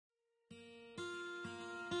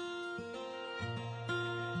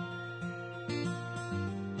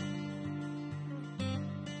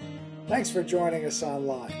Thanks for joining us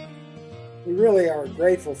online. We really are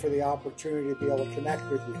grateful for the opportunity to be able to connect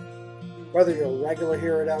with you. Whether you're a regular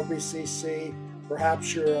here at LBCC,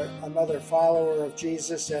 perhaps you're another follower of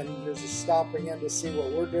Jesus and you're just stopping in to see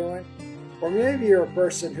what we're doing, or maybe you're a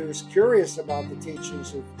person who's curious about the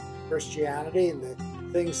teachings of Christianity and the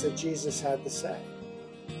things that Jesus had to say.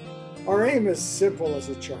 Our aim is simple as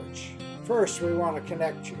a church. First, we want to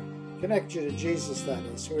connect you to Jesus, that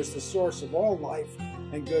is, who is the source of all life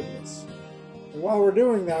and goodness. And while we're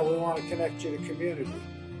doing that, we want to connect you to community,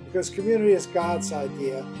 because community is God's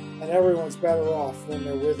idea, and everyone's better off when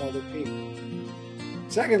they're with other people.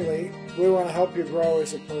 Secondly, we want to help you grow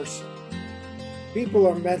as a person. People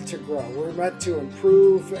are meant to grow. We're meant to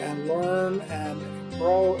improve and learn and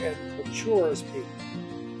grow and mature as people.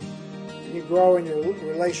 When you grow in your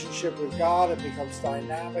relationship with God, it becomes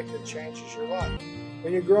dynamic and changes your life.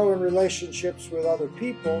 When you grow in relationships with other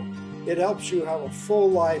people, it helps you have a full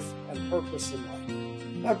life and purpose in life.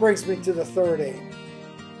 That brings me to the third aim.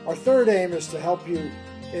 Our third aim is to help you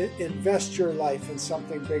invest your life in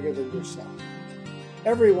something bigger than yourself.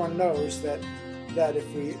 Everyone knows that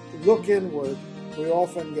if we look inward, we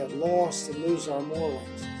often get lost and lose our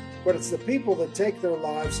moorings. But it's the people that take their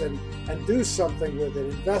lives and do something with it,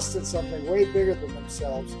 invest in something way bigger than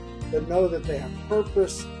themselves, that know that they have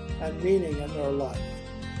purpose and meaning in their life.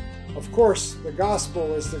 Of course, the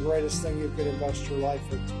gospel is the greatest thing you could invest your life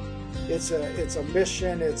into. It's a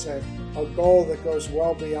mission, it's a goal that goes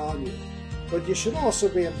well beyond you. But you should also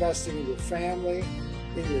be investing in your family,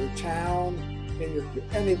 in your town, in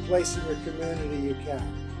any place in your community you can.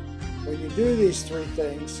 When you do these three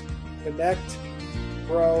things, connect,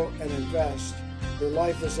 grow, and invest, your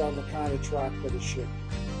life is on the kind of track that it should.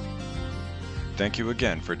 Thank you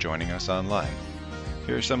again for joining us online.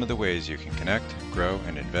 Here are some of the ways you can connect, grow,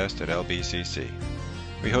 and invest at LBCC.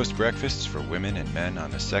 We host breakfasts for women and men on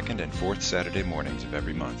the second and fourth Saturday mornings of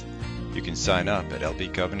every month. You can sign up at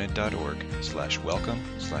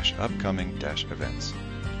lbcovenant.org/welcome/upcoming-events.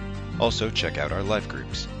 Also, check out our life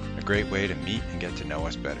groups, a great way to meet and get to know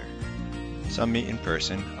us better. Some meet in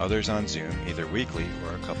person, others on Zoom, either weekly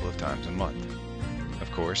or a couple of times a month.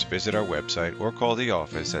 Of course, visit our website or call the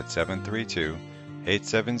office at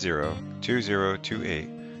 732-870-2028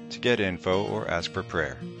 to get info or ask for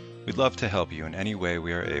prayer. We'd love to help you in any way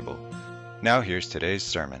we are able. Now here's today's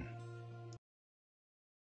sermon.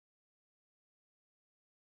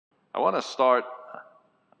 I want to start,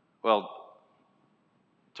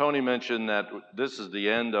 Tony mentioned that this is the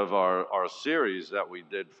end of our series that we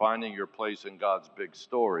did, Finding Your Place in God's Big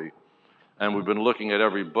Story. And we've been looking at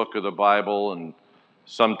every book of the Bible and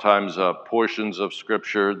sometimes portions of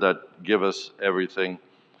Scripture that give us everything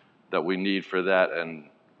that we need for that. And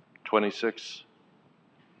 26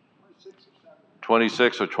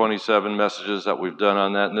 or 27 messages that we've done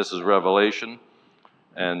on that. And this is Revelation.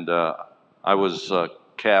 And I was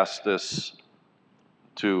cast this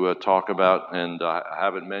to talk about, and I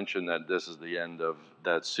haven't mentioned that this is the end of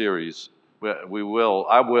that series.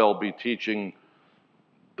 I will be teaching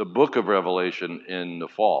the book of Revelation in the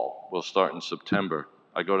fall. We'll start in September.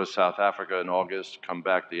 I go to South Africa in August, come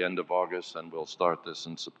back the end of August, and we'll start this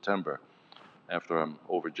in September after I'm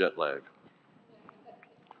over jet lag.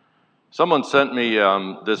 Someone sent me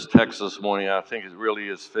this text this morning. I think it really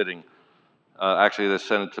is fitting. Actually, they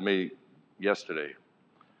sent it to me yesterday.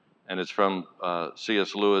 And it's from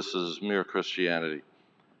C.S. Lewis's Mere Christianity.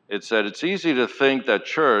 It said, "It's easy to think that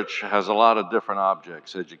church has a lot of different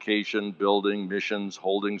objects, education, building, missions,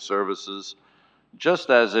 holding services, just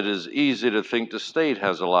as it is easy to think the state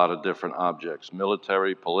has a lot of different objects,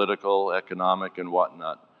 military, political, economic, and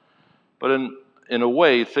whatnot. But in a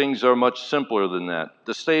way, things are much simpler than that.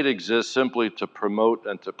 The state exists simply to promote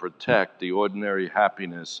and to protect the ordinary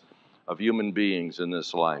happiness of human beings in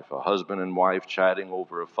this life, a husband and wife chatting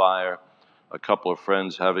over a fire, a couple of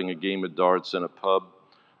friends having a game of darts in a pub,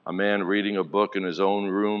 a man reading a book in his own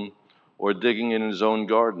room, or digging in his own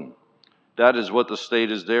garden. That is what the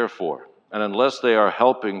state is there for. And unless they are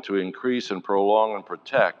helping to increase and prolong and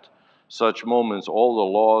protect such moments, all the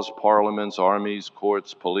laws, parliaments, armies,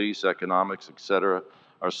 courts, police, economics, etc.,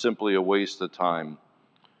 are simply a waste of time.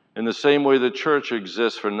 In the same way, the church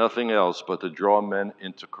exists for nothing else but to draw men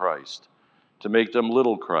into Christ, to make them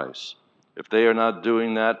little Christ. If they are not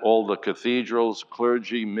doing that, all the cathedrals,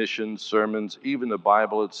 clergy, missions, sermons, even the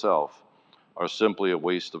Bible itself, are simply a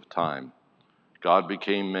waste of time. God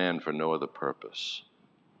became man for no other purpose."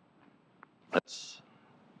 That's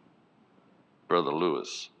Brother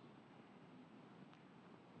Lewis.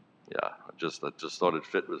 Yeah, I just thought it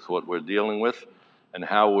fit with what we're dealing with and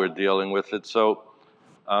how we're dealing with it. So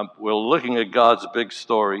we're looking at God's big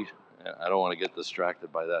story, I don't want to get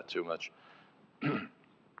distracted by that too much.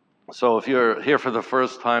 So if you're here for the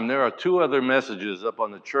first time, there are 2 other messages up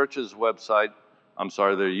on the church's website,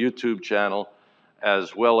 their YouTube channel,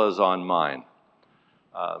 as well as on mine.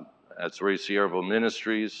 That's Ciervo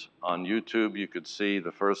Ministries. On YouTube, you could see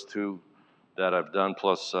the first 2 that I've done,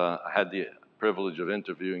 plus I had the privilege of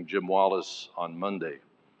interviewing Jim Wallace on Monday,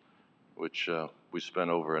 which we spent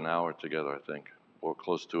over an hour together, I think, or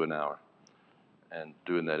close to an hour, and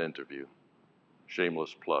doing that interview.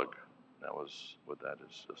 Shameless plug. That was what that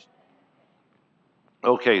is. Just.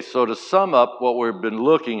 Okay, so to sum up, what we've been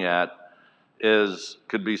looking at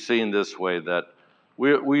could be seen this way, that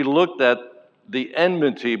we looked at the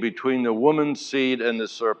enmity between the woman's seed and the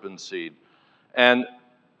serpent's seed. And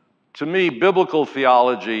to me, biblical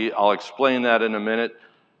theology, I'll explain that in a minute,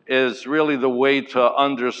 is really the way to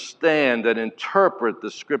understand and interpret the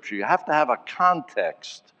Scripture. You have to have a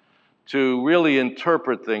context to really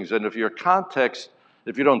interpret things. And if you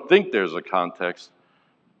don't think there's a context,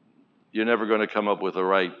 you're never going to come up with the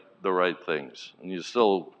right things. And you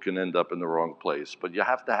still can end up in the wrong place. But you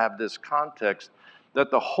have to have this context that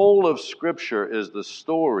the whole of Scripture is the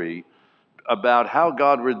story about how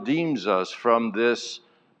God redeems us from this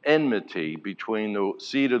enmity between the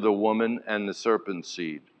seed of the woman and the serpent's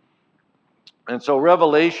seed. And so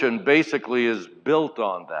Revelation basically is built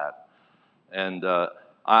on that. And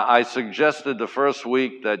I suggested the first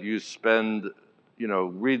week that you spend,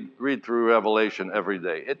 read through Revelation every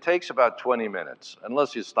day. It takes about 20 minutes,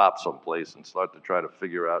 unless you stop someplace and start to try to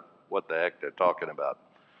figure out what the heck they're talking about.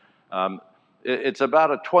 It's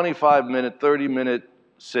about a 25-minute, 30-minute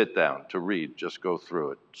sit down to read. Just go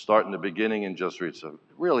through it. Start in the beginning and just read. So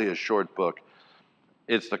really a short book.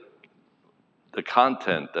 It's the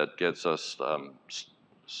content that gets us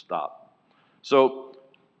stopped. So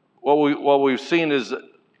what we've seen is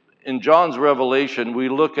in John's Revelation, we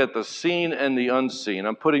look at the seen and the unseen.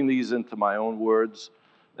 I'm putting these into my own words,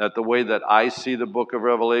 that the way that I see the book of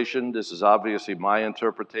Revelation, this is obviously my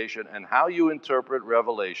interpretation, and how you interpret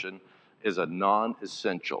Revelation is a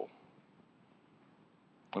non-essential.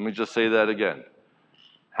 Let me just say that again.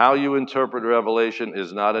 How you interpret Revelation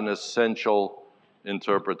is not an essential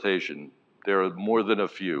interpretation. There are more than a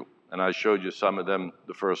few, and I showed you some of them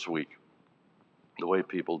the first week, the way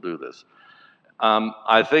people do this.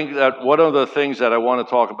 I think that one of the things that I want to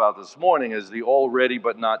talk about this morning is the already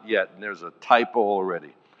but not yet, and there's a typo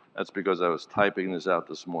already. That's because I was typing this out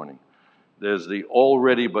this morning. There's the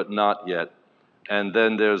already but not yet, and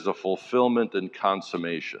then there's the fulfillment and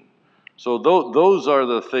consummation. So those are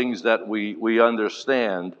the things that we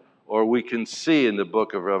understand or we can see in the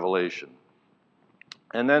book of Revelation.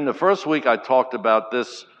 And then the first week I talked about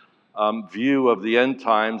this view of the end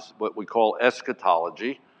times, what we call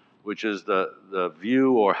eschatology, which is the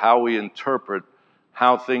view or how we interpret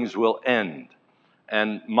how things will end.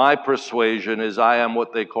 And my persuasion is I am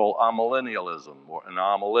what they call amillennialism, or an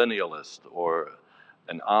amillennialist, or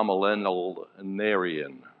an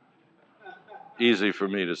amillennialarian. Easy for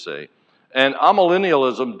me to say. And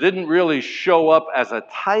amillennialism didn't really show up as a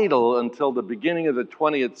title until the beginning of the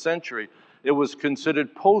 20th century. It was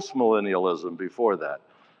considered postmillennialism before that.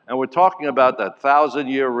 And we're talking about that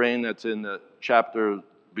 1,000-year reign that's in the chapter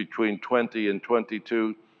between 20 and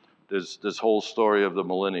 22. There's this whole story of the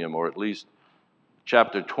millennium, or at least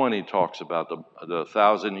chapter 20 talks about the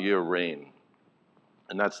 1,000-year reign.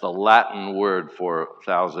 And that's the Latin word for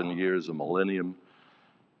 1,000 years, a millennium.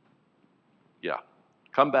 Yeah.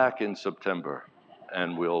 Come back in September,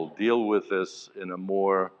 and we'll deal with this in a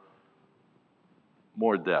more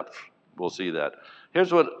depth. We'll see that.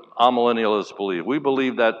 Here's what amillennialists believe. We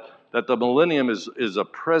believe that the millennium is a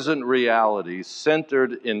present reality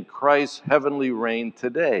centered in Christ's heavenly reign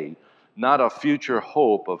today, not a future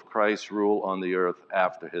hope of Christ's rule on the earth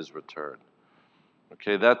after his return.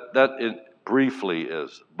 Okay, that it briefly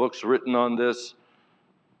is. Books written on this.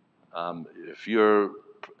 If you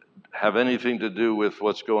have anything to do with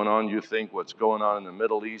what's going on, you think what's going on in the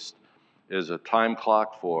Middle East is a time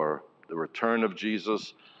clock for the return of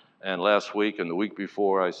Jesus. And last week and the week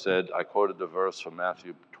before I quoted the verse from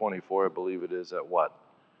Matthew 24, I believe it is, at what?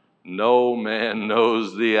 No man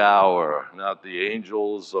knows the hour, not the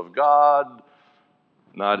angels of God,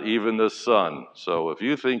 not even the Son. So if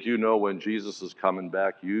you think you know when Jesus is coming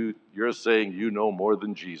back, you're saying you know more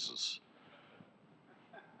than Jesus.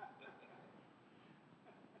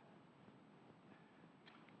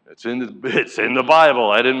 It's in the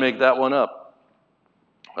Bible. I didn't make that one up.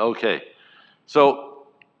 Okay, so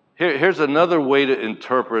here's another way to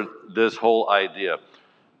interpret this whole idea.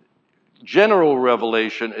 General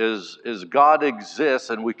revelation is God exists,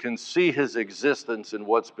 and we can see his existence in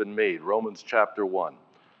what's been made. Romans chapter 1.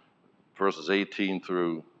 verses 18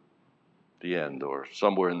 through the end, or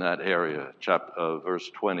somewhere in that area,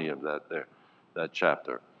 verse 20 of that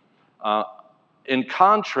chapter. In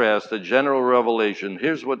contrast to general revelation,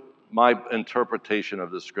 here's what my interpretation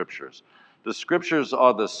of the Scriptures. The Scriptures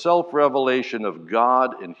are the self-revelation of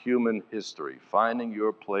God in human history, finding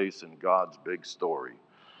your place in God's big story,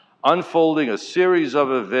 unfolding a series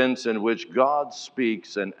of events in which God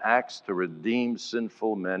speaks and acts to redeem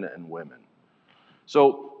sinful men and women.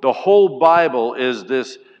 So the whole Bible is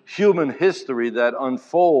this human history that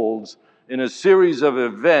unfolds in a series of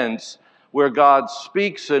events where God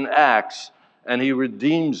speaks and acts, and He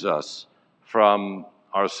redeems us from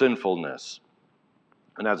our sinfulness.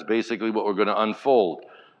 And that's basically what we're going to unfold.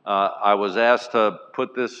 I was asked to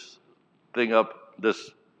put this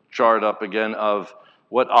chart up again of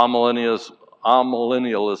what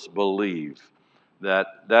amillennialists believe.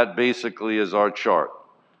 That basically is our chart.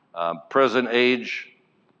 Present age,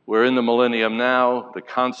 we're in the millennium now. The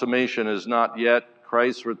consummation is not yet.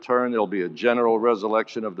 Christ's return, there'll be a general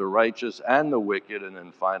resurrection of the righteous and the wicked, and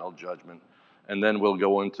then final judgment. And then we'll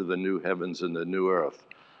go into the new heavens and the new earth.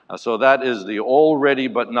 So that is the already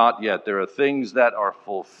but not yet. There are things that are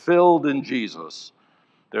fulfilled in Jesus.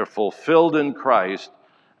 They're fulfilled in Christ,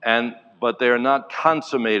 but they're not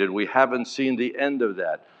consummated. We haven't seen the end of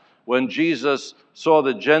that. When Jesus saw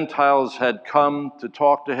the Gentiles had come to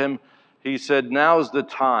talk to him, he said, now's the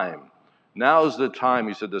time. Now's the time.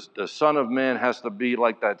 He said, the Son of Man has to be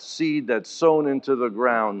like that seed that's sown into the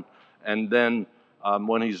ground, and then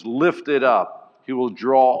when he's lifted up, he will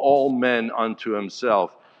draw all men unto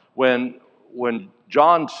himself. When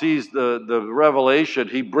John sees the revelation,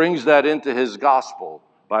 he brings that into his gospel.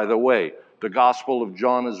 By the way, the Gospel of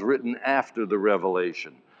John is written after the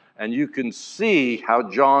revelation. And you can see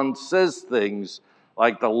how John says things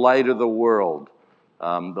like the light of the world, the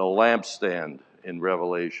lampstand in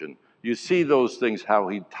Revelation. You see those things, how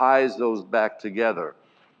he ties those back together.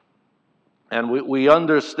 And we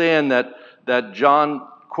understand that John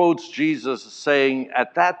quotes Jesus saying,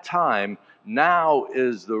 at that time, now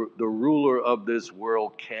is the ruler of this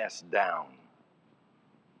world cast down.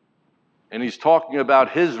 And he's talking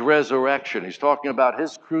about his resurrection. He's talking about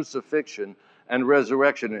his crucifixion and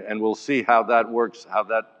resurrection. And we'll see how that works, how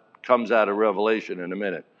that comes out of Revelation in a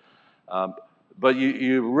minute. But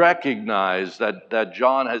you recognize that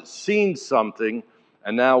John has seen something,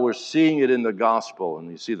 and now we're seeing it in the gospel. And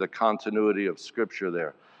you see the continuity of Scripture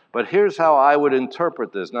there. But here's how I would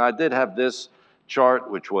interpret this. Now, I did have this chart,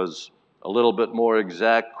 which was a little bit more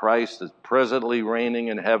exact. Christ is presently reigning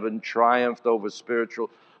in heaven, triumphed over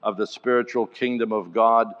the spiritual kingdom of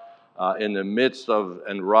God in the midst of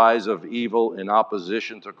and rise of evil in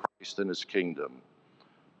opposition to Christ and his kingdom.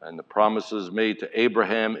 And the promises made to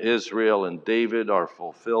Abraham, Israel, and David are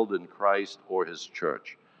fulfilled in Christ or his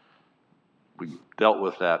church. We dealt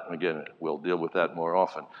with that, and again, we'll deal with that more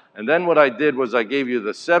often. And then what I did was I gave you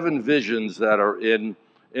the 7 visions that are in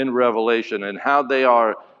Revelation and how they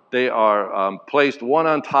are placed one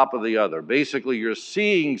on top of the other. Basically, you're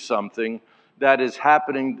seeing something that is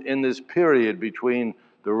happening in this period between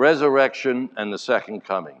the resurrection and the second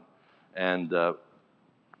coming. And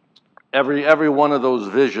every one of those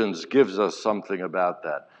visions gives us something about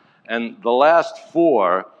that. And the last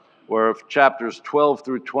 4 were chapters 12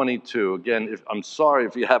 through 22. Again, I'm sorry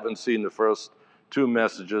if you haven't seen the first 2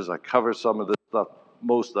 messages. I cover some of this stuff,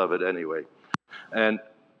 most of it anyway. And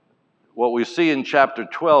what we see in chapter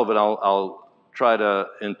 12, and I'll try to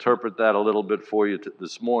interpret that a little bit for you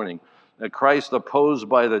this morning, that Christ opposed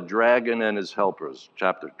by the dragon and his helpers,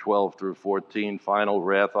 chapter 12 through 14, final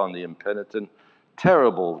wrath on the impenitent,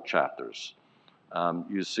 terrible chapters.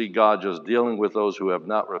 You see God just dealing with those who have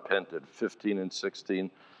not repented, 15 and 16.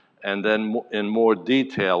 And then in more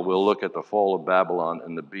detail, we'll look at the fall of Babylon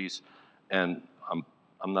and the beast. And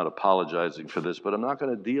I'm not apologizing for this, but I'm not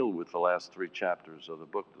going to deal with the last 3 chapters of the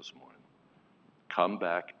book this morning. Come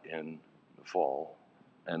back in the fall,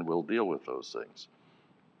 and we'll deal with those things.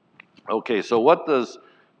 Okay, so what does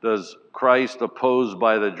Christ opposed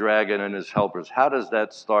by the dragon and his helpers, how does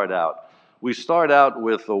that start out? We start out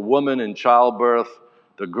with a woman in childbirth,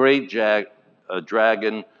 the great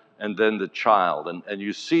dragon, and then the child. And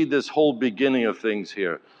you see this whole beginning of things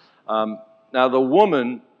here. Now, the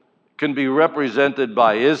woman can be represented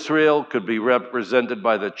by Israel, could be represented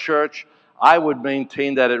by the church. I would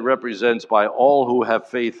maintain that it represents by all who have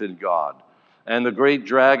faith in God. And the great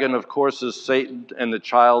dragon, of course, is Satan, and the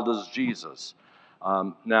child is Jesus.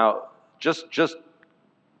 Now, just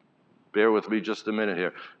bear with me just a minute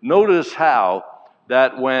here. Notice how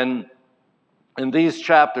that in these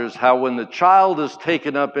chapters, how when the child is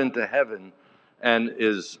taken up into heaven and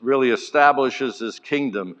really establishes his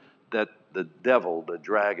kingdom, that the devil, the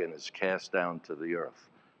dragon, is cast down to the earth.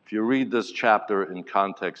 If you read this chapter in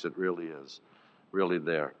context, it really is really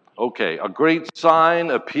there. Okay, a great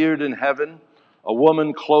sign appeared in heaven, a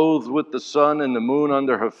woman clothed with the sun and the moon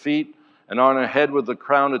under her feet, and on her head with a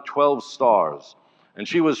crown of 12 stars. And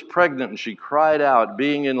she was pregnant, and she cried out,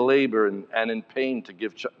 being in labor and in pain to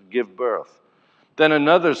give birth. Then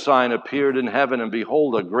another sign appeared in heaven, and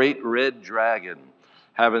behold, a great red dragon,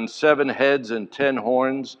 having 7 heads and 10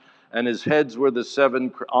 horns, and on his heads were the 7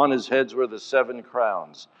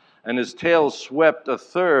 crowns. And his tail swept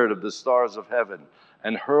 1/3 of the stars of heaven,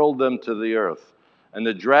 and hurled them to the earth. And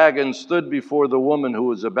the dragon stood before the woman who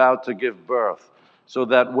was about to give birth, so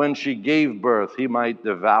that when she gave birth, he might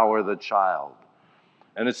devour the child.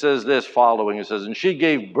 And it says this following, it says, and she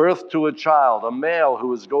gave birth to a child, a male who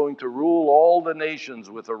was going to rule all the nations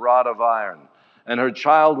with a rod of iron. And her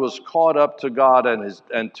child was caught up to God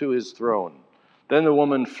and to his throne. Then the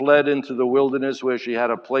woman fled into the wilderness, where she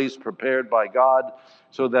had a place prepared by God,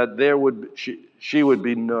 so that she would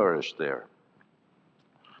be nourished there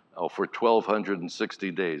for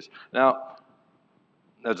 1,260 days. Now,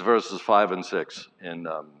 that's verses 5 and 6. And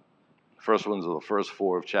first ones are the first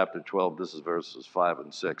 4 of chapter 12. This is verses 5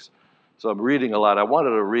 and 6. So I'm reading a lot. I wanted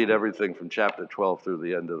to read everything from chapter 12 through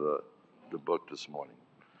the end of the book this morning.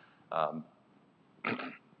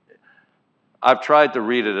 I've tried to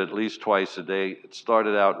read it at least twice a day. It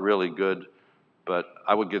started out really good, but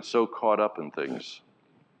I would get so caught up in things.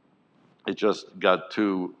 It just got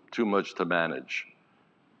too much to manage,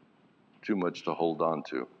 too much to hold on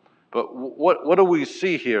to. But what do we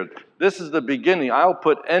see here? This is the beginning. I'll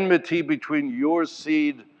put enmity between your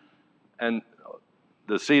seed and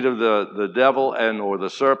the seed of the devil or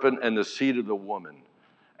the serpent and the seed of the woman.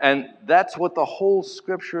 And that's what the whole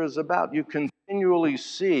scripture is about. You continually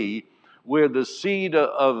see where the seed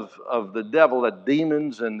of the devil, that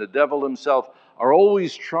demons and the devil himself, are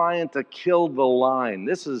always trying to kill the line.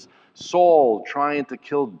 This is Saul trying to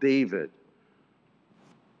kill David.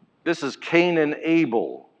 This is Cain and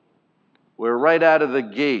Abel, where right out of the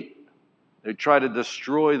gate, they try to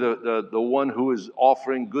destroy the one who is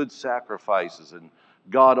offering good sacrifices. And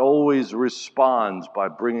God always responds by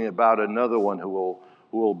bringing about another one who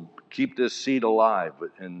will keep this seed alive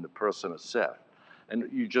in the person of Seth. And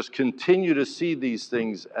you just continue to see these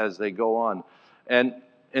things as they go on. And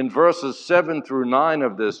in verses 7 through 9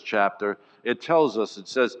 of this chapter, it tells us, it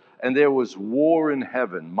says, and there was war in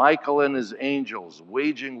heaven, Michael and his angels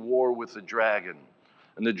waging war with the dragon.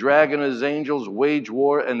 And the dragon and his angels waged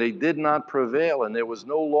war, and they did not prevail, and there was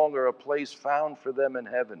no longer a place found for them in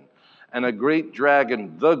heaven. And a great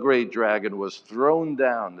dragon, the great dragon, was thrown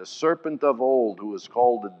down, the serpent of old, who is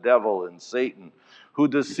called the devil and Satan, who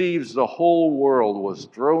deceives the whole world, was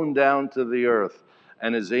thrown down to the earth,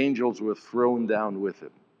 and his angels were thrown down with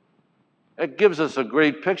him. It gives us a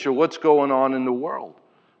great picture of what's going on in the world,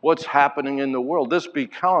 what's happening in the world. This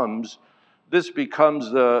becomes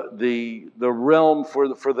the realm for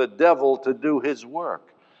the devil to do his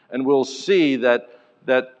work. And we'll see that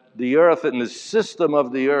the earth and the system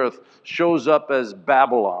of the earth shows up as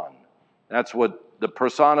Babylon. That's what the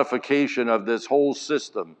personification of this whole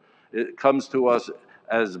system, it comes to us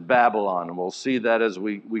as Babylon. And we'll see that as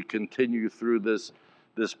we continue through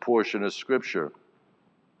this portion of Scripture.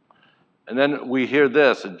 And then we hear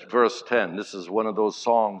this in verse 10. This is one of those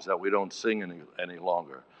songs that we don't sing any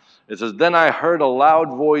longer. It says, then I heard a loud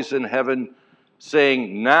voice in heaven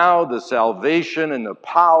saying, now the salvation and the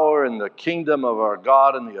power and the kingdom of our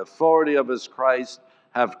God and the authority of his Christ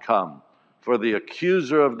have come. For the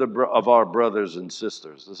accuser of our brothers and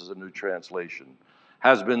sisters, this is a new translation,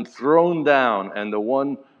 has been thrown down, and the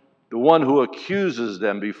one who accuses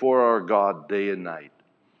them before our God day and night.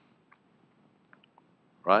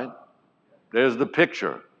 Right? There's the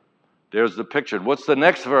picture. There's the picture. What's the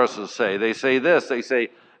next verses say? They say this. They say,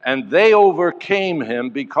 and they overcame him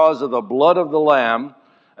because of the blood of the Lamb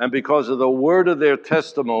and because of the word of their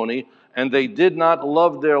testimony, and they did not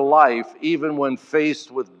love their life even when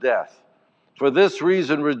faced with death. For this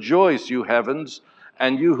reason rejoice, you heavens,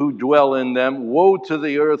 and you who dwell in them. Woe to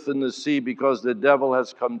the earth and the sea, because the devil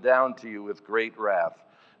has come down to you with great wrath,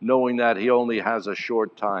 knowing that he only has a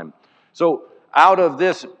short time. So out of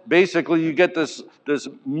this, basically you get this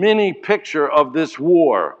mini picture of this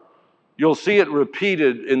war. You'll see it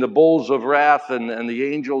repeated in the bowls of wrath and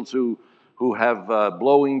the angels who have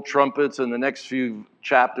blowing trumpets in the next few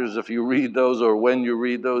chapters, if you read those or when you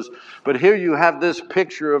read those. But here you have this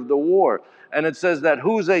picture of the war. And it says that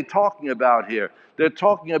who's they talking about here? They're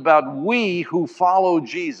talking about we who follow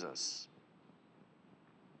Jesus.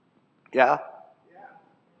 Yeah?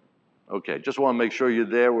 Okay, just want to make sure you're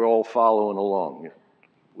there. We're all following along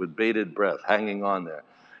with bated breath, hanging on there.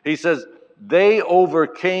 He says, they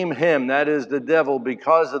overcame him, that is the devil,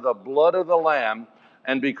 because of the blood of the Lamb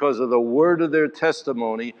and because of the word of their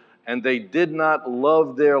testimony, and they did not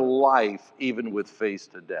love their life even with face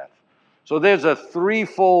to death. So there's a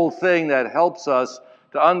threefold thing that helps us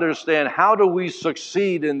to understand how do we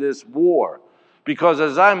succeed in this war. Because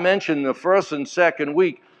as I mentioned the first and second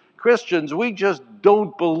week, Christians, we just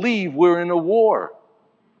don't believe we're in a war.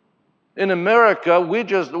 In America, we're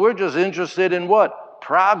just interested in what?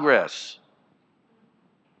 Progress.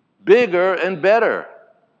 Bigger and better.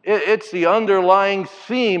 It's the underlying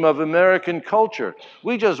theme of American culture.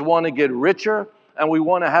 We just want to get richer and we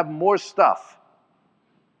want to have more stuff.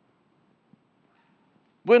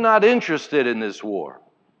 We're not interested in this war.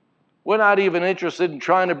 We're not even interested in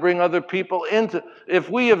trying to bring other people into. If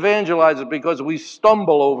we evangelize, it's because we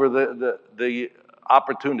stumble over the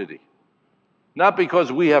opportunity. Not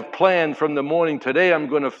because we have planned from the morning, today I'm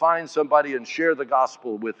going to find somebody and share the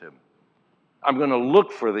gospel with him. I'm going to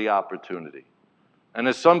look for the opportunity. And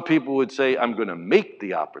as some people would say, I'm going to make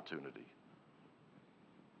the opportunity.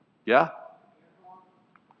 Yeah?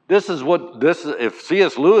 If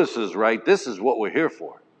C.S. Lewis is right, this is what we're here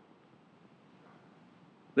for.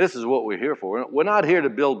 This is what we're here for. We're not here to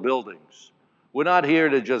build buildings. We're not here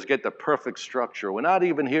to just get the perfect structure. We're not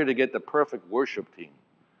even here to get the perfect worship team.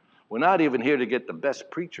 We're not even here to get the best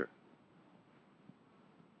preacher.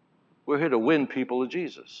 We're here to win people to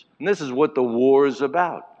Jesus. And this is what the war is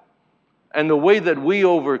about. And the way that we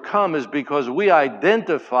overcome is because we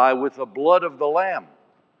identify with the blood of the Lamb.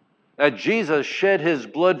 That Jesus shed his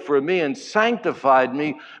blood for me and sanctified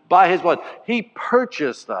me by his blood. He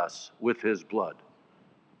purchased us with his blood.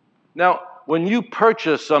 Now, when you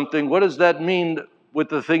purchase something, what does that mean with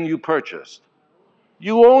the thing you purchased?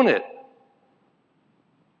 You own it.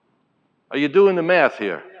 Are you doing the math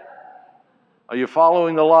here? Are you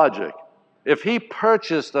following the logic? If he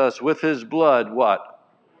purchased us with his blood, what?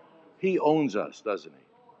 He owns us, doesn't he?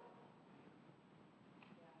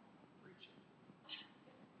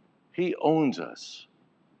 He owns us.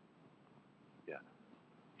 Yeah.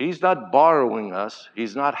 He's not borrowing us.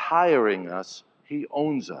 He's not hiring us. He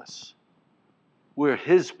owns us. We're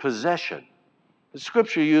his possession. The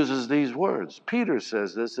scripture uses these words. Peter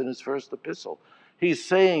says this in his first epistle. He's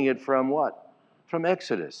saying it from what? From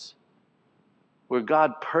Exodus, where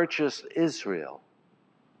God purchased Israel,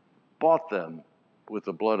 bought them with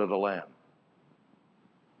the blood of the Lamb,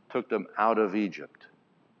 took them out of Egypt.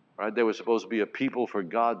 Right? They were supposed to be a people for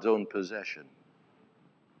God's own possession.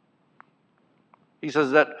 He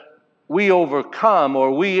says that we overcome,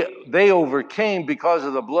 or they overcame because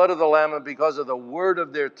of the blood of the Lamb and because of the word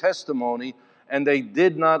of their testimony, and they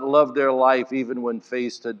did not love their life even when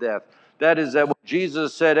faced to death. That is that what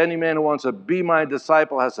Jesus said, any man who wants to be my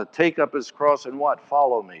disciple has to take up his cross and what?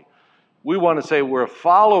 Follow me. We want to say we're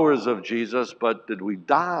followers of Jesus, but did we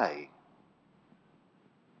die?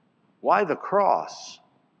 Why the cross?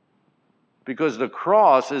 Because the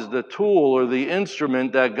cross is the tool or the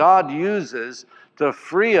instrument that God uses to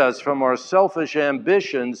free us from our selfish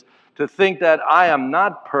ambitions to think that I am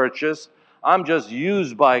not purchased, I'm just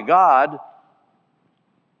used by God.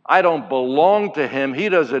 I don't belong to him. He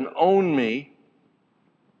doesn't own me.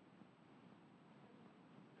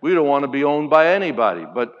 We don't want to be owned by anybody,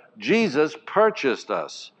 but Jesus purchased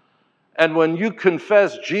us. And when you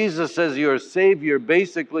confess Jesus as your Savior,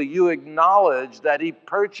 basically you acknowledge that he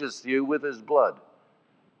purchased you with his blood.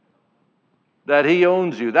 That he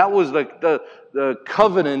owns you. That was the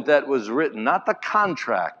covenant that was written, not the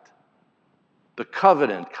contract. The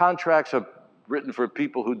covenant. Contracts are written for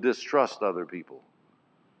people who distrust other people.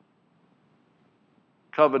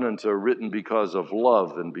 Covenants are written because of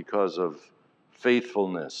love and because of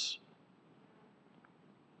faithfulness.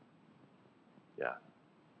 Yeah.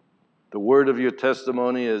 The word of your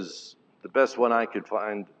testimony is, the best one I could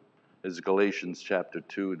find is Galatians chapter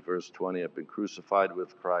 2 and verse 20. I've been crucified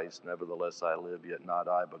with Christ. Nevertheless I live, yet not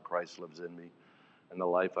I, but Christ lives in me. And the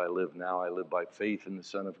life I live now, I live by faith in the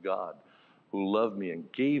Son of God, who loved me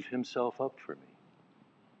and gave himself up for me.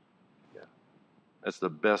 Yeah. That's the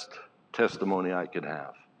best testimony I could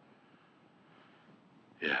have.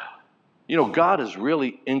 Yeah. You know, God is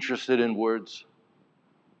really interested in words.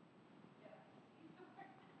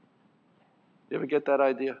 You ever get that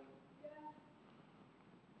idea?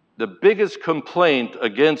 The biggest complaint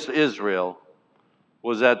against Israel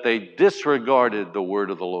was that they disregarded the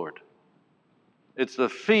word of the Lord. It's the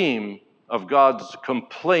theme of God's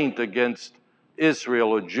complaint against Israel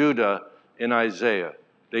or Judah in Isaiah.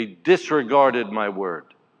 They disregarded my word.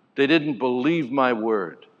 They didn't believe my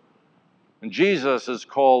word. And Jesus is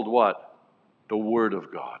called what? The Word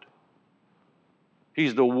of God.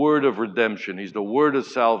 He's the word of redemption. He's the word of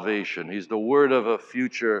salvation. He's the word of a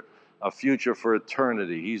future for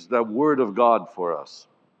eternity. He's the word of God for us.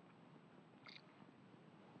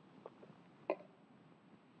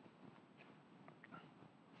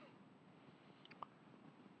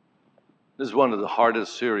 This is one of the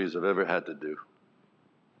hardest series I've ever had to do.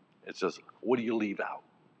 It says, what do you leave out?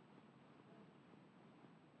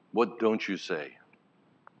 What don't you say?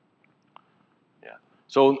 Yeah.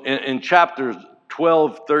 So in chapters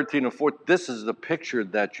 12, 13, and 14, this is the picture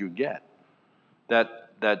that you get. That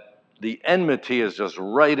the enmity is just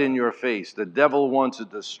right in your face. The devil wants to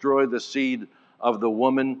destroy the seed of the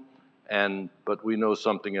woman, but we know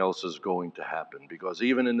something else is going to happen. Because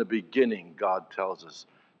even in the beginning, God tells us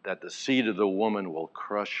that the seed of the woman will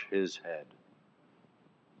crush his head.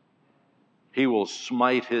 He will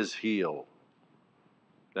smite his heel.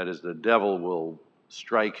 That is, the devil will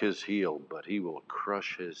strike his heel, but he will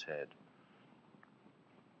crush his head.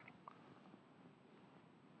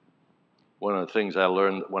 One of the things I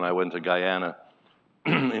learned when I went to Guyana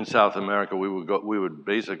in South America, we would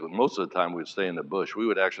basically, most of the time we'd stay in the bush. We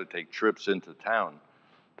would actually take trips into town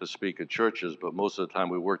to speak at churches, but most of the time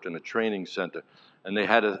we worked in a training center. And they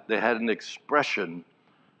had an expression,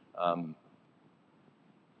 have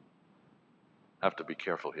to be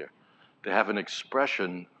careful here. They have an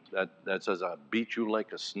expression that says, "I beat you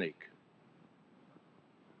like a snake."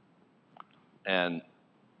 And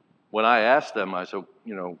when I asked them, I said,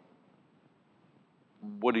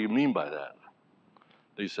 what do you mean by that?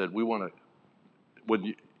 They said, we want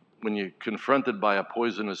to, when you're confronted by a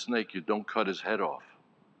poisonous snake, you don't cut his head off,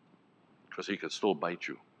 because he could still bite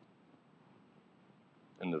you.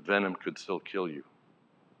 And the venom could still kill you.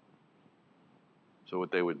 So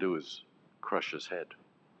what they would do is crush his head,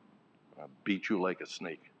 beat you like a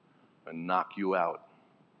snake, and knock you out.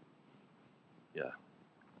 Yeah.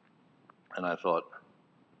 And I thought,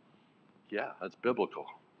 yeah, that's biblical.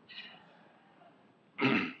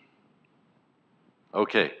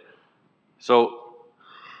 Okay. So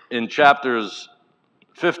in chapters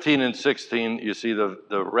 15 and 16, you see the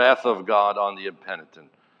wrath of God on the impenitent.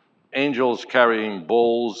 Angels carrying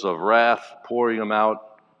bowls of wrath, pouring them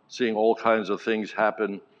out, seeing all kinds of things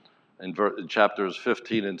happen in chapters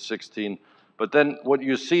 15 and 16. But then what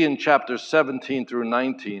you see in chapters 17 through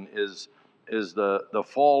 19 is the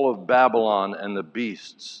fall of Babylon and the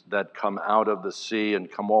beasts that come out of the sea and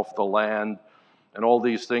come off the land, and all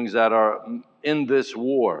these things that are in this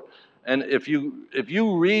war. And if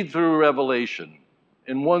you read through Revelation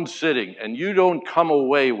in one sitting and you don't come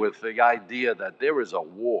away with the idea that there is a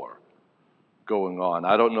war going on,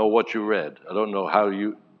 I don't know what you read. I don't know how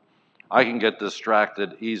I can get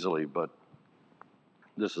distracted easily, but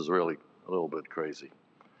this is really a little bit crazy.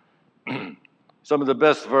 Some of the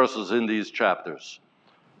best verses in these chapters.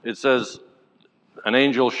 It says, an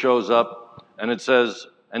angel shows up, and it says,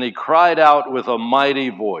 and he cried out with a mighty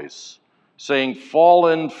voice, saying,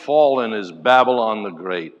 fallen, fallen is Babylon the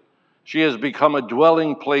Great. She has become a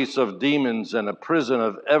dwelling place of demons and a prison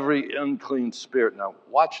of every unclean spirit. Now,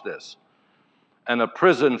 watch this. And a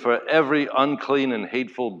prison for every unclean and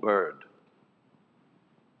hateful bird.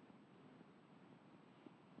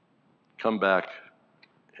 Come back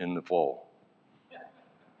in the fall.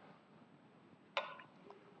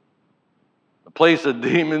 A place of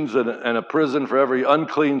demons and a prison for every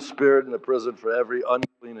unclean spirit and a prison for every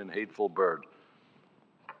unclean and hateful bird.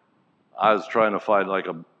 I was trying to find like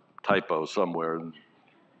a typo somewhere. And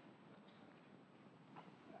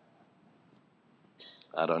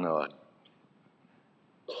I don't know.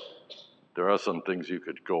 There are some things you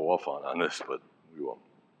could go off on this, but we won't.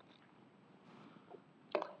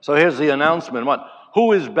 So here's the announcement.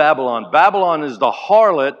 Who is Babylon? Babylon is the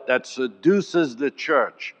harlot that seduces the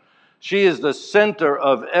church. She is the center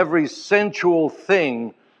of every sensual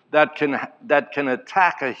thing that can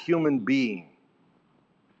attack a human being.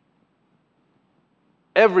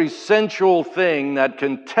 Every sensual thing that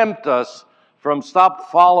can tempt us from stop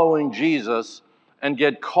following Jesus and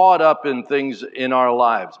get caught up in things in our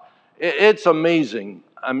lives. It's amazing.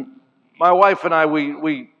 My wife and I,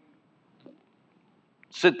 we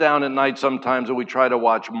sit down at night sometimes and we try to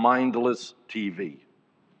watch mindless TV.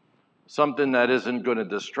 Something that isn't going to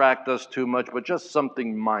distract us too much, but just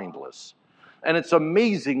something mindless. And it's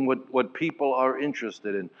amazing what people are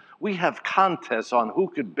interested in. We have contests on who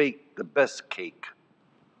could bake the best cake.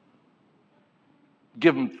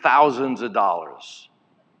 Give them thousands of dollars.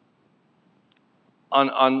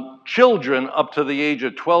 On children up to the age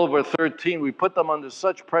of 12 or 13, we put them under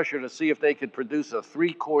such pressure to see if they could produce a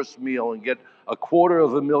 3-course meal and get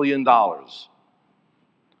 $250,000.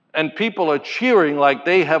 And people are cheering like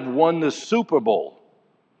they have won the Super Bowl.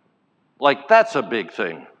 Like that's a big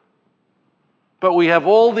thing. But we have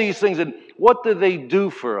all these things, and what do they do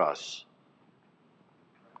for us?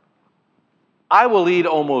 I will eat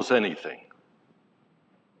almost anything.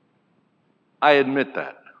 I admit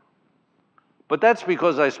that. But that's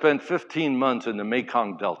because I spent 15 months in the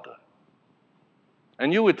Mekong Delta.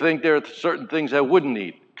 And you would think there are certain things I wouldn't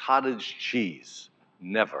eat. Cottage cheese.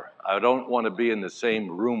 Never. I don't want to be in the same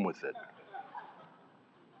room with it.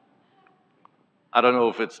 I don't know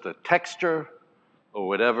if it's the texture or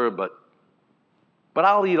whatever, but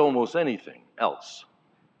I'll eat almost anything else.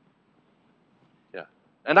 Yeah.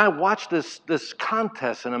 And I watch this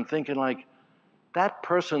contest and I'm thinking like, that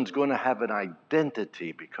person's going to have an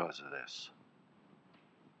identity because of this.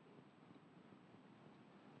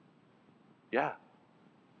 Yeah.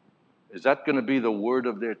 Is that going to be the word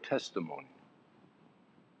of their testimony?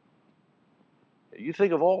 You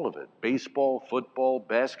think of all of it. Baseball, football,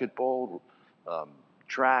 basketball,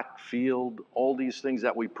 track, field, all these things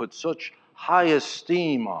that we put such high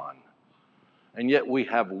esteem on. And yet we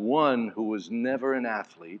have one who was never an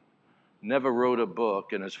athlete, never wrote a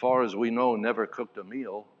book, and as far as we know, never cooked a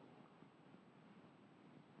meal,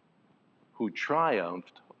 who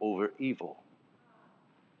triumphed over evil.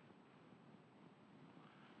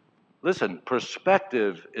 Listen,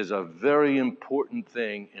 perspective is a very important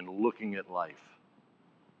thing in looking at life.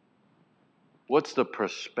 What's the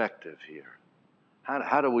perspective here?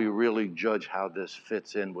 How do we really judge how this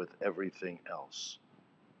fits in with everything else?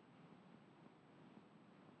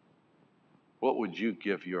 What would you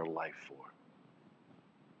give your life for?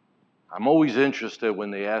 I'm always interested when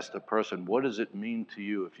they ask the person, what does it mean to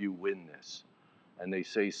you if you win this? And they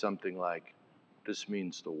say something like, this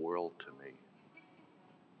means the world to me.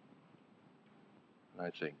 And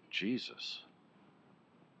I think, Jesus,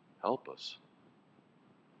 help us.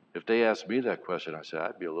 If they asked me that question, I said,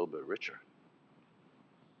 I'd be a little bit richer.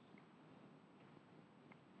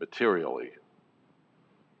 Materially.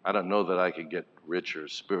 I don't know that I could get richer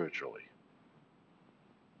spiritually.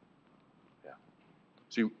 Yeah.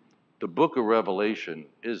 See, the book of Revelation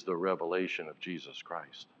is the revelation of Jesus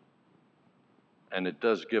Christ. And it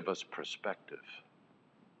does give us perspective.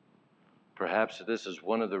 Perhaps this is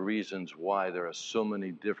one of the reasons why there are so many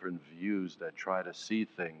different views that try to see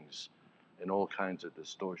things in all kinds of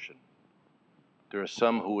distortion. There are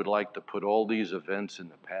some who would like to put all these events in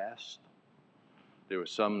the past. There are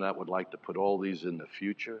some that would like to put all these in the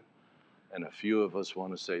future. And a few of us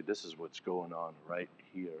want to say, this is what's going on right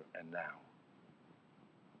here and now.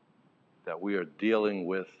 That we are dealing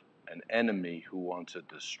with an enemy who wants to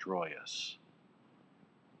destroy us.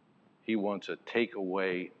 He wants to take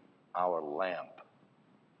away our lamp.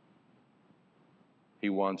 He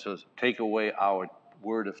wants to take away our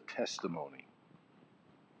word of testimony.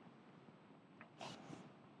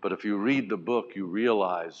 But if you read the book, you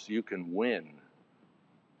realize you can win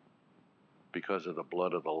because of the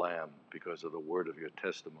blood of the Lamb, because of the word of your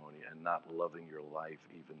testimony, and not loving your life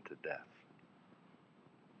even to death.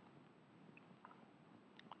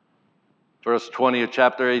 Verse 20 of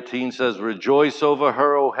chapter 18 says, rejoice over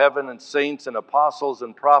her, O heaven, and saints and apostles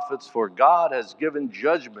and prophets, for God has given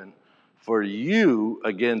judgment for you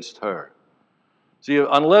against her. See,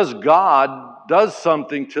 unless God does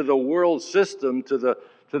something to the world system, to the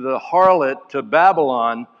harlot, to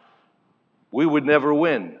Babylon, we would never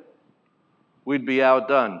win. We'd be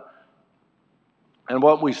outdone. And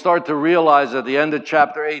what we start to realize at the end of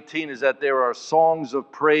chapter 18 is that there are songs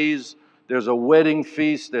of praise, there's a wedding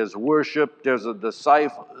feast, there's worship, there's a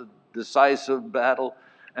decisive battle,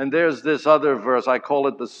 and there's this other verse, I call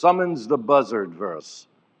it the summons the buzzard verse.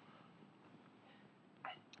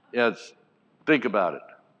 Yes, think about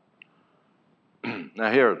it.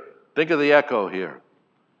 Now here, think of the echo here.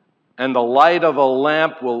 And the light of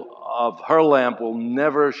her lamp will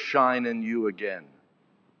never shine in you again.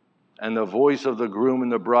 And the voice of the groom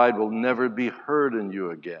and the bride will never be heard in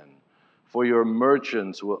you again. For your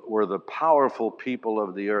merchants were the powerful people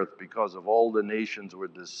of the earth, because of all the nations were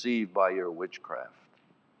deceived by your witchcraft.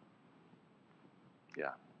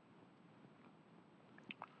 Yeah.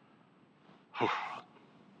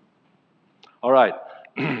 All right.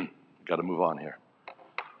 Got to move on here.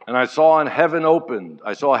 And I saw heaven opened,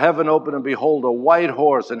 and behold, a white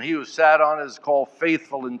horse, and he who sat on it is called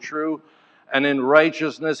Faithful and True, and in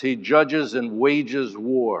righteousness he judges and wages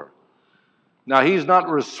war. Now he's not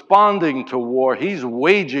responding to war, he's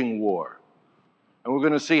waging war. And we're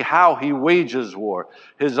going to see how he wages war.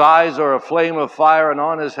 His eyes are a flame of fire, and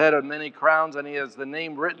on his head are many crowns, and he has the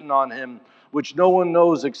name written on him, which no one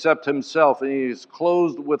knows except himself. And he is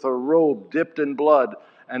clothed with a robe dipped in blood,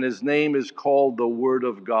 and his name is called the Word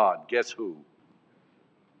of God. Guess who?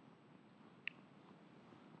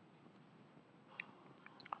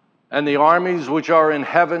 And the armies which are in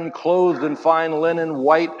heaven, clothed in fine linen,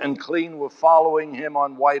 white and clean, were following him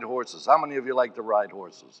on white horses. How many of you like to ride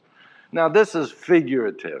horses? Now, this is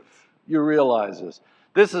figurative. You realize this.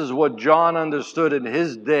 This is what John understood in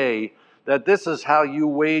his day, that this is how you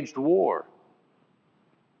waged war.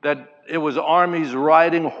 That it was armies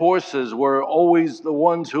riding horses were always the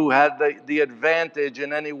ones who had the advantage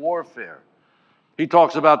in any warfare. He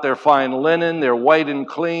talks about their fine linen, their white and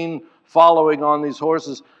clean, following on these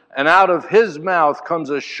horses. And out of his mouth comes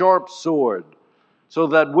a sharp sword, so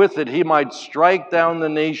that with it he might strike down the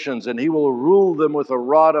nations, and he will rule them with a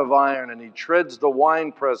rod of iron, and he treads the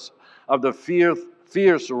winepress of the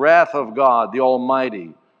fierce wrath of God, the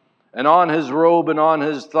Almighty. And on his robe and on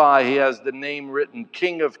his thigh he has the name written,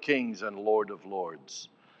 King of Kings and Lord of Lords.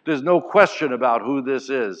 There's no question about who this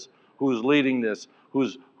is, who's leading this,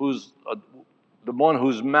 who's the one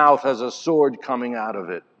whose mouth has a sword coming out of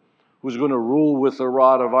it, who's going to rule with a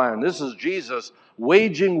rod of iron. This is Jesus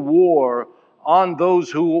waging war on those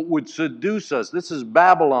who would seduce us. This is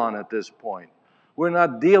Babylon at this point. We're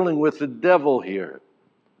not dealing with the devil here.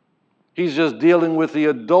 He's just dealing with the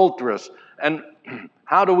adulteress. And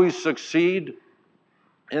how do we succeed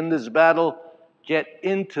in this battle? Get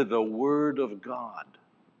into the Word of God.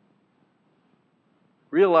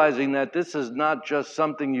 Realizing that this is not just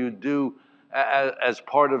something you do as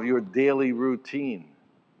part of your daily routine,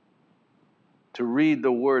 to read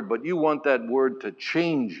the Word, but you want that Word to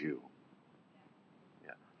change you.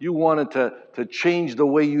 You want it to change the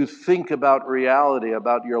way you think about reality,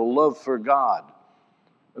 about your love for God,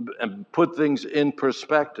 and put things in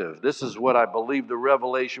perspective. This is what I believe the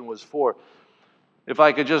revelation was for. If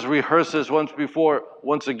I could just rehearse this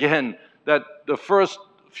once again, that the first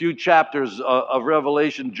few chapters of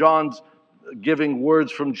Revelation, John's giving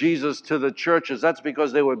words from Jesus to the churches. That's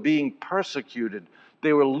because they were being persecuted.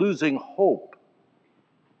 They were losing hope.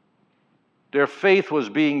 Their faith was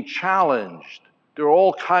being challenged. There were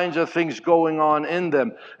all kinds of things going on in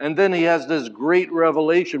them. And then he has this great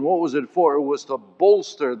revelation. What was it for? It was to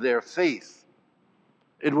bolster their faith.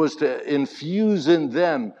 It was to infuse in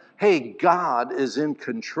them, hey, God is in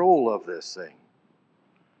control of this thing.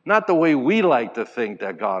 Not the way we like to think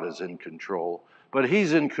that God is in control, but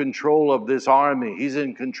he's in control of this army. He's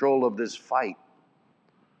in control of this fight.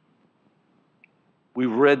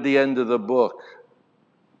 We've read the end of the book,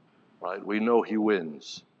 right? We know he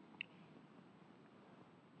wins.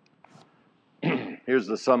 Here's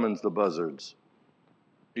the summons, the buzzards.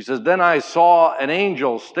 He says, then I saw an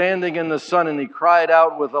angel standing in the sun, and he cried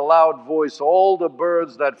out with a loud voice, all the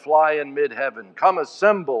birds that fly in mid-heaven, come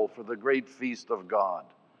assemble for the great feast of God.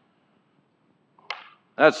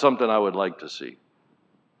 That's something I would like to see.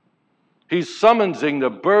 He's summoning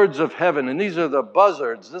the birds of heaven, and these are the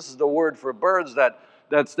buzzards. This is the word for birds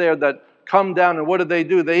that's there that come down, and what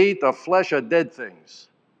do? They eat the flesh of dead things.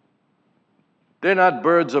 They're not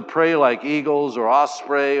birds of prey like eagles or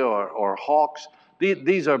osprey or hawks.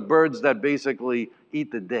 These are birds that basically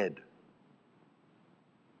eat the dead.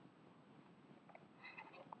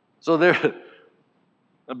 So that'd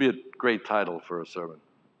be a great title for a sermon.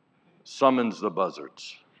 Summons the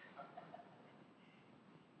buzzards.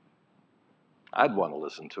 I'd want to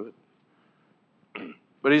listen to it.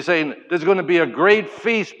 But he's saying there's going to be a great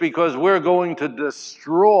feast because we're going to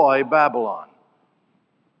destroy Babylon.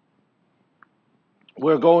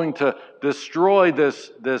 We're going to destroy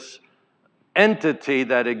this entity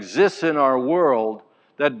that exists in our world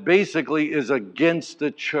that basically is against the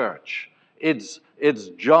church. It's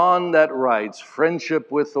John that writes,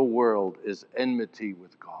 friendship with the world is enmity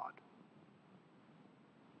with God.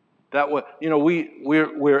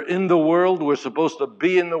 We're in the world. We're supposed to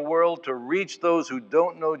be in the world to reach those who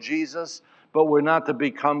don't know Jesus, but we're not to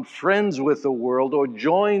become friends with the world or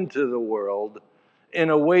join to the world in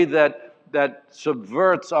a way that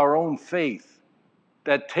subverts our own faith,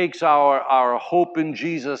 that takes our hope in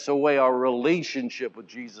Jesus away, our relationship with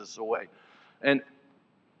Jesus away. And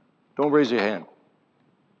don't raise your hand.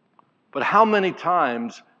 But how many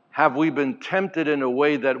times have we been tempted in a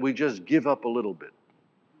way that we just give up a little bit?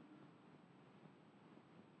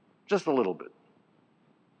 Just a little bit.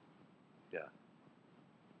 Yeah.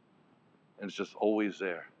 And it's just always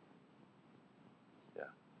there. Yeah.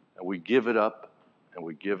 And we give it up, and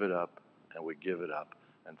we give it up, and we give it up.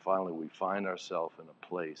 And finally, we find ourselves in a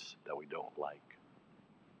place that we don't like.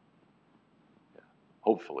 Yeah.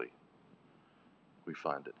 Hopefully, we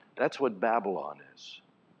find it. That's what Babylon is.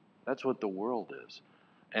 That's what the world is.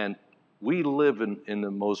 And we live in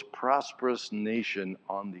the most prosperous nation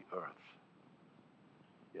on the earth.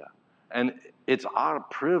 Yeah. And it's our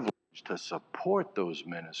privilege to support those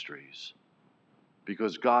ministries.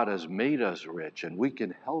 because God has made us rich and we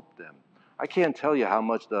can help them. I can't tell you how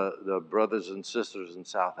much the brothers and sisters in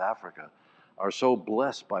South Africa are so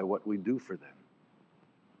blessed by what we do for them.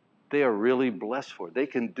 They are really blessed for it. They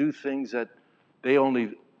can do things that they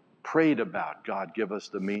only prayed about. God, give us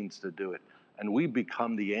the means to do it. And we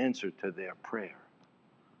become the answer to their prayer.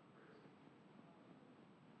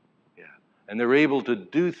 Yeah. And they're able to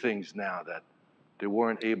do things now that they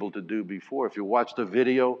weren't able to do before. If you watch the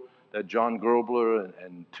video that John Grobler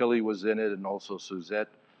and Tilly was in it, and also Suzette,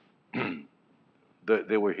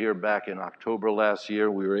 they were here back in October last year.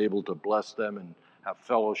 We were able to bless them and have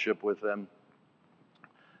fellowship with them.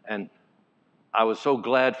 And I was so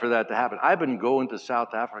glad for that to happen. I've been going to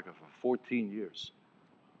South Africa for 14 years.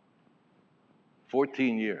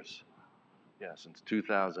 14 years. Yeah, since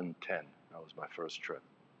 2010. That was my first trip.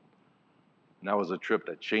 And that was a trip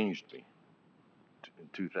that changed me in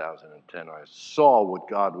 2010. I saw what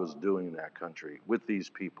God was doing in that country with these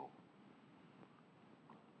people.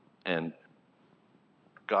 And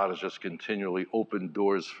God has just continually opened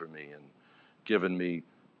doors for me and given me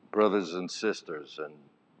brothers and sisters and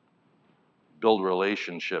build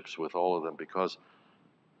relationships with all of them because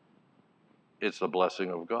it's the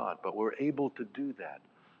blessing of God. But we're able to do that.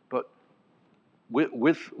 But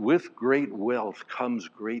with great wealth comes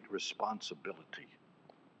great responsibility.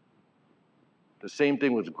 The same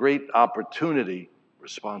thing with great opportunity,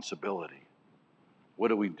 responsibility. What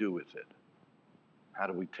do we do with it? How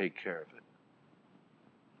do we take care of it?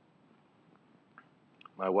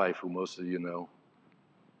 My wife, who most of you know,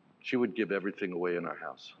 she would give everything away in our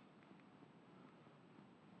house.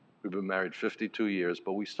 We've been married 52 years,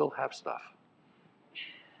 but we still have stuff.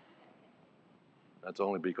 That's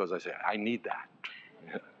only because I say, I need that.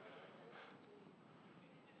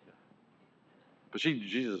 But she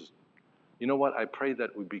just, you know what? I pray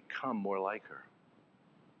that we become more like her.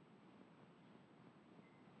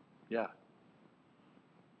 Yeah.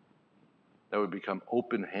 That we become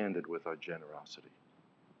open-handed with our generosity.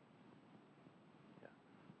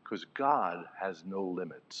 Because God has no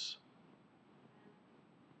limits.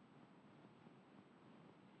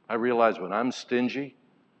 I realize when I'm stingy,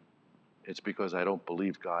 it's because I don't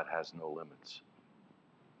believe God has no limits.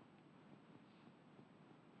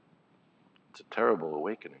 It's a terrible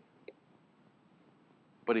awakening.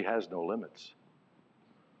 But he has no limits.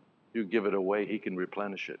 You give it away, he can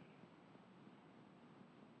replenish it.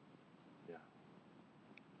 Yeah.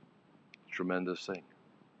 Tremendous thing.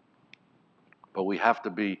 But we have to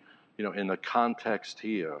be, in the context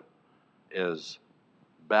here is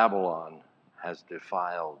Babylon has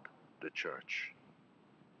defiled the church.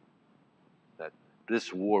 That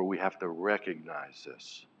this war, we have to recognize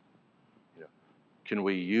this. Can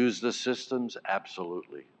we use the systems?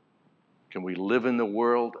 Absolutely. Can we live in the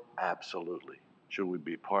world? Absolutely. Should we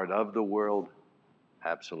be part of the world?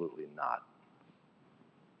 Absolutely not.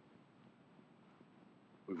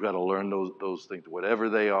 We've got to learn those things, whatever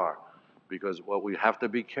they are, because what we have to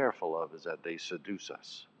be careful of is that they seduce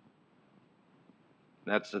us.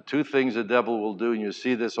 That's the two things the devil will do, and you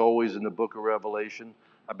see this always in the book of Revelation.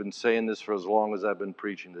 I've been saying this for as long as I've been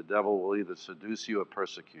preaching. The devil will either seduce you or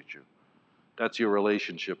persecute you. That's your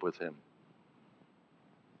relationship with him.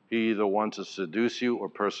 He either wants to seduce you or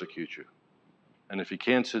persecute you. And if he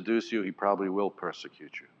can't seduce you, he probably will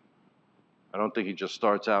persecute you. I don't think he just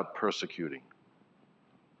starts out persecuting.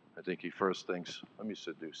 I think he first thinks, let me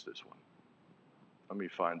seduce this one. Let me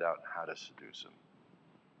find out how to seduce him.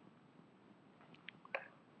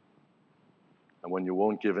 And when you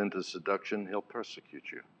won't give in to seduction, he'll persecute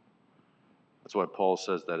you. That's why Paul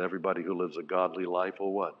says that everybody who lives a godly life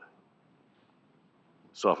will what?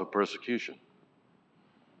 Suffer persecution.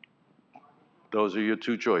 Those are your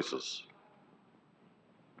two choices.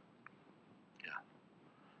 Yeah.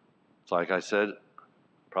 It's like I said,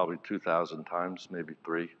 probably 2,000 times, maybe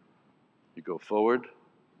 3. You go forward,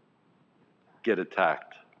 get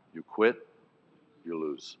attacked. You quit, you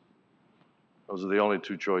lose. Those are the only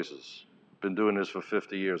two choices. Been doing this for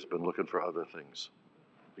 50 years, been looking for other things.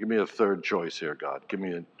 Give me a third choice here, God.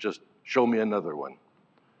 Just show me another one.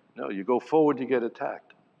 No, you go forward, you get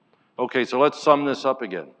attacked. Okay, so let's sum this up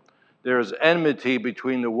again. There is enmity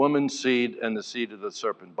between the woman's seed and the seed of the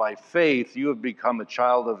serpent. By faith, you have become a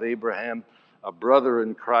child of Abraham, a brother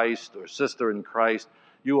in Christ or sister in Christ.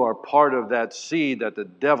 You are part of that seed that the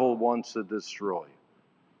devil wants to destroy.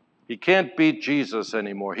 He can't beat Jesus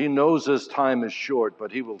anymore. He knows his time is short,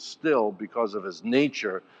 but he will still, because of his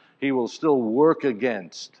nature, he will still work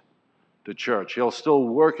against the church. He'll still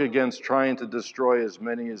work against trying to destroy as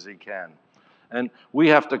many as he can. And we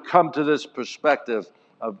have to come to this perspective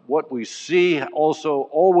of what we see also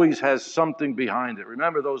always has something behind it.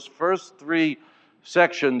 Remember, those first 3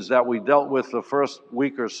 sections that we dealt with the first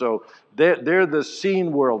week or so, they're the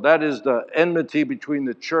seen world. That is the enmity between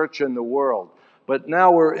the church and the world. But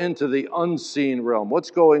now we're into the unseen realm.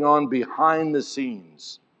 What's going on behind the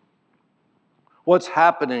scenes? What's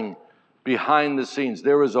happening behind the scenes?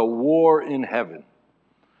 There is a war in heaven.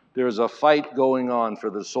 There is a fight going on for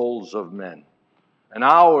the souls of men. And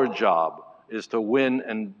our job is to win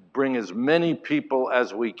and bring as many people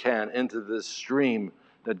as we can into this stream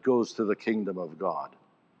that goes to the kingdom of God.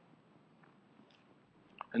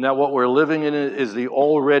 And that what we're living in is the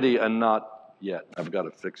already and not yet. I've got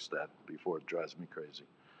to fix that before it drives me crazy.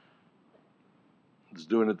 I was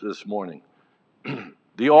doing it this morning.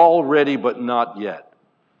 The already but not yet.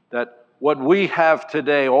 That what we have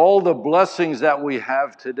today, all the blessings that we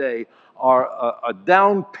have today, are a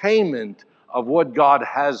down payment of what God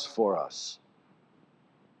has for us.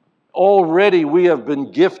 Already we have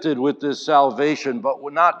been gifted with this salvation, but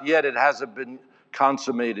not yet, it hasn't been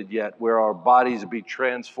consummated yet, where our bodies be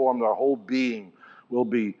transformed, our whole being will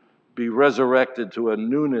be resurrected to a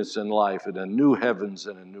newness in life and a new heavens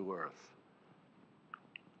and a new earth.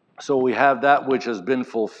 So we have that which has been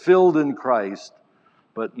fulfilled in Christ,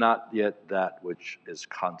 but not yet that which is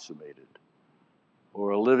consummated. What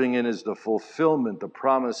we're living in is the fulfillment, the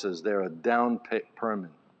promises. They're a down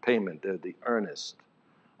payment. They're the earnest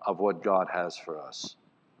of what God has for us.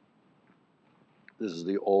 This is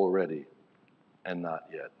the already and not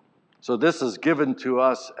yet. So this is given to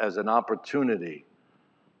us as an opportunity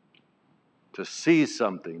to see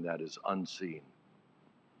something that is unseen,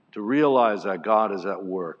 to realize that God is at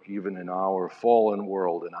work even in our fallen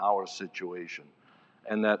world, in our situation,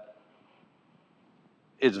 and that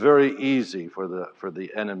it's very easy for the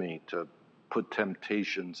enemy to put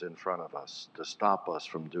temptations in front of us, to stop us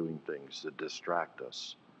from doing things, to distract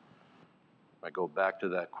us. I go back to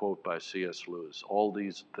that quote by C.S. Lewis, all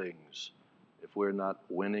these things, if we're not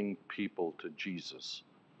winning people to Jesus,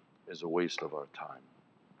 is a waste of our time.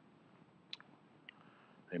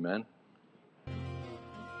 Amen?